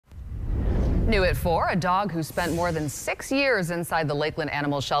New at 4, a dog who spent more than 6 years inside the Lakeland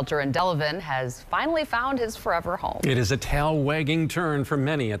Animal Shelter in Delavan has finally found his forever home. It is a tail-wagging turn for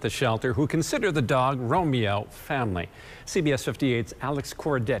many at the shelter who consider the dog Romeo family. CBS 58's Alex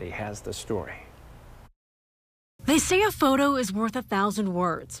Corradetti has the story. They say a photo is worth 1,000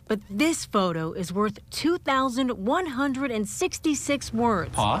 words, but this photo is worth 2,166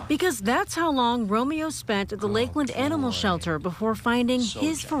 words. Because that's how long Romeo spent at the Lakeland Animal Shelter before finding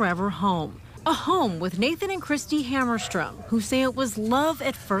his forever home. A home with Nathan and Christy Hammerstrom, who say it was love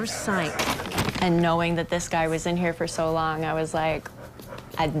at first sight. And knowing that this guy was in here for so long, I was like,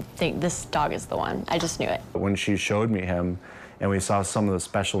 I think this dog is the one. I just knew it. When she showed me him and we saw some of the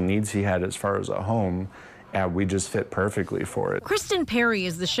special needs he had as far as a home, we just fit perfectly for it. Kristen Perry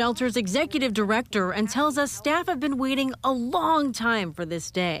is the shelter's executive director and tells us staff have been waiting a long time for this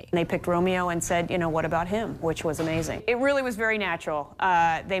day. They picked Romeo and said, you know, what about him? Which was amazing. It really was very natural.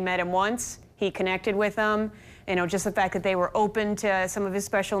 They met him once. He connected with them. You know, just the fact that they were open to some of his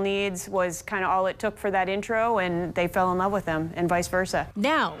special needs was kind of all it took for that intro, and they fell in love with him, and vice versa.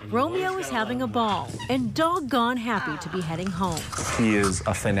 Now, Romeo is having a ball and doggone happy to be heading home. He is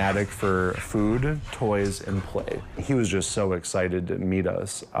a fanatic for food, toys, and play. He was just so excited to meet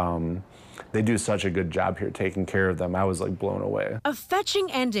us. They do such a good job here taking care of them. I was like blown away. A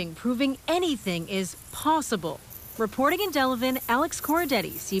fetching ending proving anything is possible. Reporting in Delavan, Alex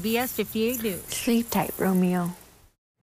Corradetti, CBS 58 News. Sleep tight, Romeo.